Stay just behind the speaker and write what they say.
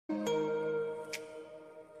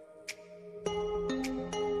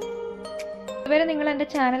ഇതുവരെ നിങ്ങൾ എൻ്റെ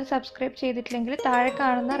ചാനൽ സബ്സ്ക്രൈബ് ചെയ്തിട്ടില്ലെങ്കിൽ താഴെ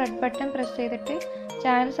കാണുന്ന റെഡ് ബട്ടൺ പ്രസ് ചെയ്തിട്ട്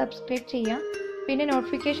ചാനൽ സബ്സ്ക്രൈബ് ചെയ്യാം. പിന്നെ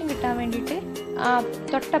നോട്ടിഫിക്കേഷൻ കിട്ടാൻ വേണ്ടിയിട്ട്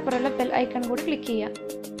തൊട്ടപ്പുറമുള്ള ബെൽ ഐക്കൺ കൂടി ക്ലിക്ക് ചെയ്യാം.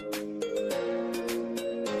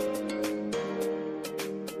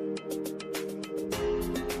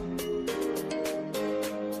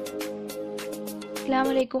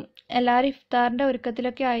 അസ്സലാമലൈക്കും. എല്ലാവരും ഇഫ്താറിൻ്റെ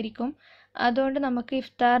ഒരുക്കത്തിലൊക്കെ ആയിരിക്കും. അതുകൊണ്ട് നമുക്ക്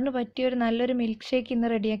ഇഫ്താറിന് പറ്റിയ ഒരു നല്ലൊരു മിൽക്ക് ഷേക്ക്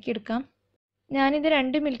ഇന്ന് റെഡിയാക്കി എടുക്കാം. ഞാനിത്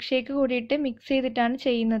 2 മിൽക്ക് ഷേക്ക് കൂടിയിട്ട് മിക്സ് ചെയ്തിട്ടാണ്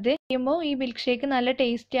ചെയ്യുന്നത്. ചെയ്യുമ്പോൾ ഈ മിൽക്ക് ഷേക്ക് നല്ല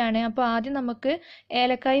ടേസ്റ്റിയാണ്. അപ്പോൾ ആദ്യം നമുക്ക്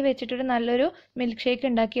ഏലക്കായ് വെച്ചിട്ടൊരു നല്ലൊരു മിൽക്ക് ഷേക്ക്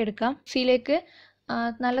ഉണ്ടാക്കിയെടുക്കാം. മിക്സിയിലേക്ക്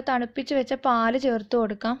നല്ല തണുപ്പിച്ച് വെച്ച പാല് ചേർത്ത്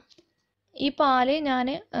കൊടുക്കാം. ഈ പാല് ഞാൻ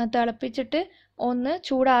തിളപ്പിച്ചിട്ട് ഒന്ന്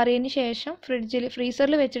ചൂടാറിയതിന് ശേഷം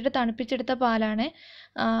ഫ്രീസറിൽ വെച്ചിട്ട് തണുപ്പിച്ചെടുത്ത പാലാണ്.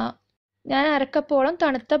 ഞാൻ 1/2 കപ്പോളം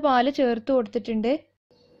തണുത്ത പാല് ചേർത്ത് കൊടുത്തിട്ടുണ്ട്.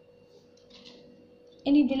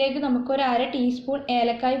 ഇനി ഇതിലേക്ക് നമുക്ക് ഒരു 1/2 ടീസ്പൂൺ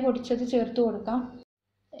ഏലക്കായ് പൊടിച്ചത് ചേർത്ത് കൊടുക്കാം.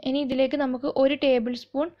 ഇനി ഇതിലേക്ക് നമുക്ക് 1 ടേബിൾ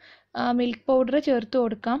സ്പൂൺ മിൽക്ക് പൗഡർ ചേർത്ത്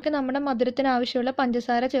കൊടുക്കാം. നമ്മുടെ മധുരത്തിന് ആവശ്യമുള്ള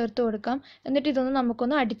പഞ്ചസാര ചേർത്ത് കൊടുക്കാം. എന്നിട്ട് ഇതൊന്ന്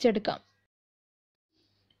നമുക്കൊന്ന് അടിച്ചെടുക്കാം.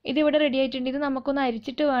 ഇതിവിടെ റെഡി ആയിട്ടുണ്ട്. ഇത് നമുക്കൊന്ന്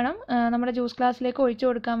അരിച്ചിട്ട് വേണം നമ്മുടെ ജ്യൂസ് ഗ്ലാസ്സിലേക്ക് ഒഴിച്ചു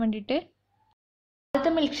കൊടുക്കാൻ വേണ്ടിയിട്ട്.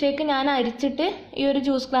 ആദ്യത്തെ മിൽക്ക് ഷേക്ക് ഞാൻ അരിച്ചിട്ട് ഈ ഒരു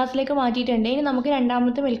ജ്യൂസ് ഗ്ലാസ്സിലേക്ക് മാറ്റിയിട്ടുണ്ട്. ഇനി നമുക്ക്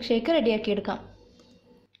രണ്ടാമത്തെ മിൽക്ക് ഷേക്ക് റെഡിയാക്കി എടുക്കാം.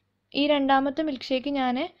 ഈ രണ്ടാമത്തെ മിൽക്ക് ഷേക്ക്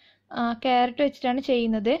ഞാൻ ക്യാരറ്റ് വെച്ചിട്ടാണ്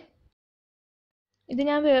ചെയ്യുന്നത്. ഇത്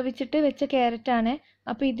ഞാൻ വേവിച്ചിട്ട് വെച്ച ക്യാരറ്റാണ്.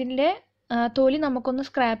 അപ്പോൾ ഇതിൻ്റെ തൊലി നമുക്കൊന്ന്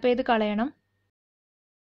സ്ക്രാപ്പ് ചെയ്ത് കളയണം.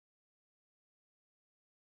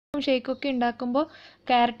 ഷേക്കൊക്കെ ഉണ്ടാക്കുമ്പോൾ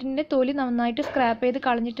ക്യാരറ്റിൻ്റെ തൊലി നന്നായിട്ട് സ്ക്രാപ്പ് ചെയ്ത്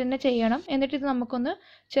കളഞ്ഞിട്ട് തന്നെ ചെയ്യണം. എന്നിട്ട് ഇത് നമുക്കൊന്ന്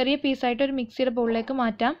ചെറിയ പീസായിട്ട് ഒരു മിക്സിയുടെ ബൗളിലേക്ക്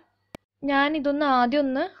മാറ്റാം. ഞാൻ ഇതൊന്ന് ആദ്യം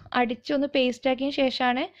ഒന്ന് അടിച്ചൊന്ന് പേസ്റ്റാക്കിയതിന്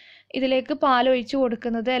ശേഷമാണ് ഇതിലേക്ക് പാൽ ഒഴിച്ച്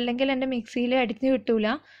കൊടുക്കുന്നത്. അല്ലെങ്കിൽ എൻ്റെ മിക്സിയിൽ അടിച്ച് കിട്ടൂല.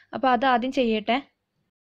 അപ്പോൾ അത് ആദ്യം ചെയ്യട്ടെ.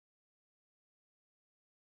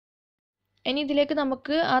 ഇനി ഇതിലേക്ക്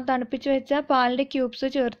നമുക്ക് ആ തണുപ്പിച്ച് വെച്ച പാലിൻ്റെ ക്യൂബ്സ്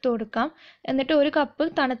ചേർത്ത് കൊടുക്കാം. എന്നിട്ട് 1 കപ്പ്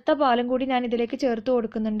തണുത്ത പാലും കൂടി ഞാൻ ഇതിലേക്ക് ചേർത്ത്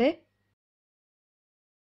കൊടുക്കുന്നുണ്ട്.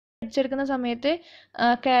 അടിച്ചെടുക്കുന്ന സമയത്ത്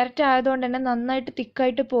ക്യാരറ്റ് ആയതുകൊണ്ട് തന്നെ നന്നായിട്ട്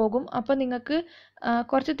തിക്കായിട്ട് പോകും. അപ്പോൾ നിങ്ങൾക്ക്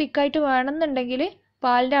കുറച്ച് തിക്കായിട്ട് വേണമെന്നുണ്ടെങ്കിൽ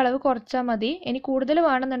പാലിൻ്റെ അളവ് കുറച്ചാൽ മതി. ഇനി കൂടുതൽ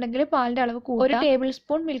വേണമെന്നുണ്ടെങ്കിൽ പാലിൻ്റെ അളവ് കൂട്ടാം. 1 ടേബിൾ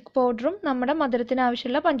സ്പൂൺ മിൽക്ക് പൗഡറും നമ്മുടെ മധുരത്തിന്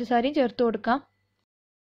ആവശ്യമുള്ള പഞ്ചസാരയും ചേർത്ത് കൊടുക്കാം.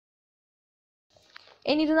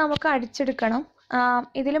 ഇനി ഇത് നമുക്ക് അടിച്ചെടുക്കണം.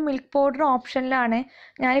 ഇതിൽ മിൽക്ക് പൗഡർ ഓപ്ഷനിലാണ്.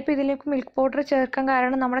 ഞാനിപ്പോൾ ഇതിലേക്ക് മിൽക്ക് പൗഡർ ചേർക്കാൻ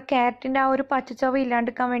കാരണം നമ്മുടെ ക്യാരറ്റിൻ്റെ ആ ഒരു പച്ചച്ചവ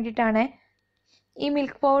ഇല്ലാണ്ടിരിക്കാൻ വേണ്ടിയിട്ടാണ്. ഈ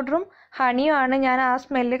മിൽക്ക് പൗഡറും ഹണിയും ആണ് ഞാൻ ആ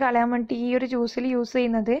സ്മെല്ല് കളയാൻ വേണ്ടി ഈ ഒരു ജ്യൂസിൽ യൂസ്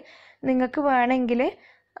ചെയ്യുന്നത്. നിങ്ങൾക്ക് വേണമെങ്കിൽ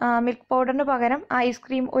മിൽക്ക് പൗഡറിന് പകരം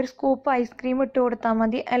ഐസ്ക്രീം, 1 സ്കൂപ്പ് ഐസ്ക്രീം ഇട്ട് കൊടുത്താൽ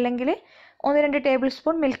മതി. അല്ലെങ്കിൽ 1-2 ടേബിൾ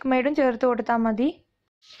സ്പൂൺ മിൽക്ക് മെയ്ഡും ചേർത്ത് കൊടുത്താൽ മതി.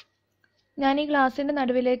 ഞാൻ ഈ ഗ്ലാസിൻ്റെ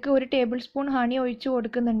നടുവിലേക്ക് 1 ടേബിൾ സ്പൂൺ ഹണി ഒഴിച്ചു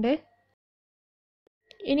കൊടുക്കുന്നുണ്ട്.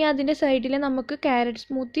 ഇനി അതിൻ്റെ സൈഡിൽ നമുക്ക് ക്യാരറ്റ്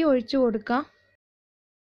സ്മൂത്തി ഒഴിച്ചു കൊടുക്കാം.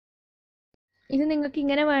 ഇത് നിങ്ങൾക്ക്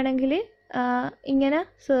ഇങ്ങനെ വേണമെങ്കിൽ ഇങ്ങനെ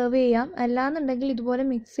സെർവ് ചെയ്യാം. അല്ലാന്നുണ്ടെങ്കിൽ ഇതുപോലെ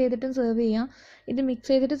മിക്സ് ചെയ്തിട്ടും സെർവ് ചെയ്യാം. ഇത് മിക്സ്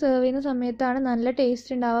ചെയ്തിട്ട് സെർവ് ചെയ്യുന്ന സമയത്താണ് നല്ല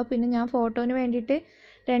ടേസ്റ്റ് ഉണ്ടാവുക. പിന്നെ ഞാൻ ഫോട്ടോന് വേണ്ടിയിട്ട്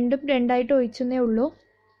രണ്ടും രണ്ടായിട്ട് ഒഴിച്ചെന്നേ ഉള്ളൂ.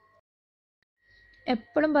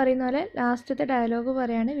 എപ്പോഴും പറയുന്ന പോലെ ലാസ്റ്റത്തെ ഡയലോഗ്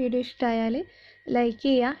പറയാണ്. വീഡിയോ ഇഷ്ടമായാൽ ലൈക്ക്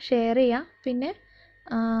ചെയ്യുക, ഷെയർ ചെയ്യുക. പിന്നെ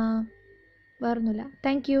വേറൊന്നുമില്ല.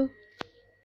 Thank you.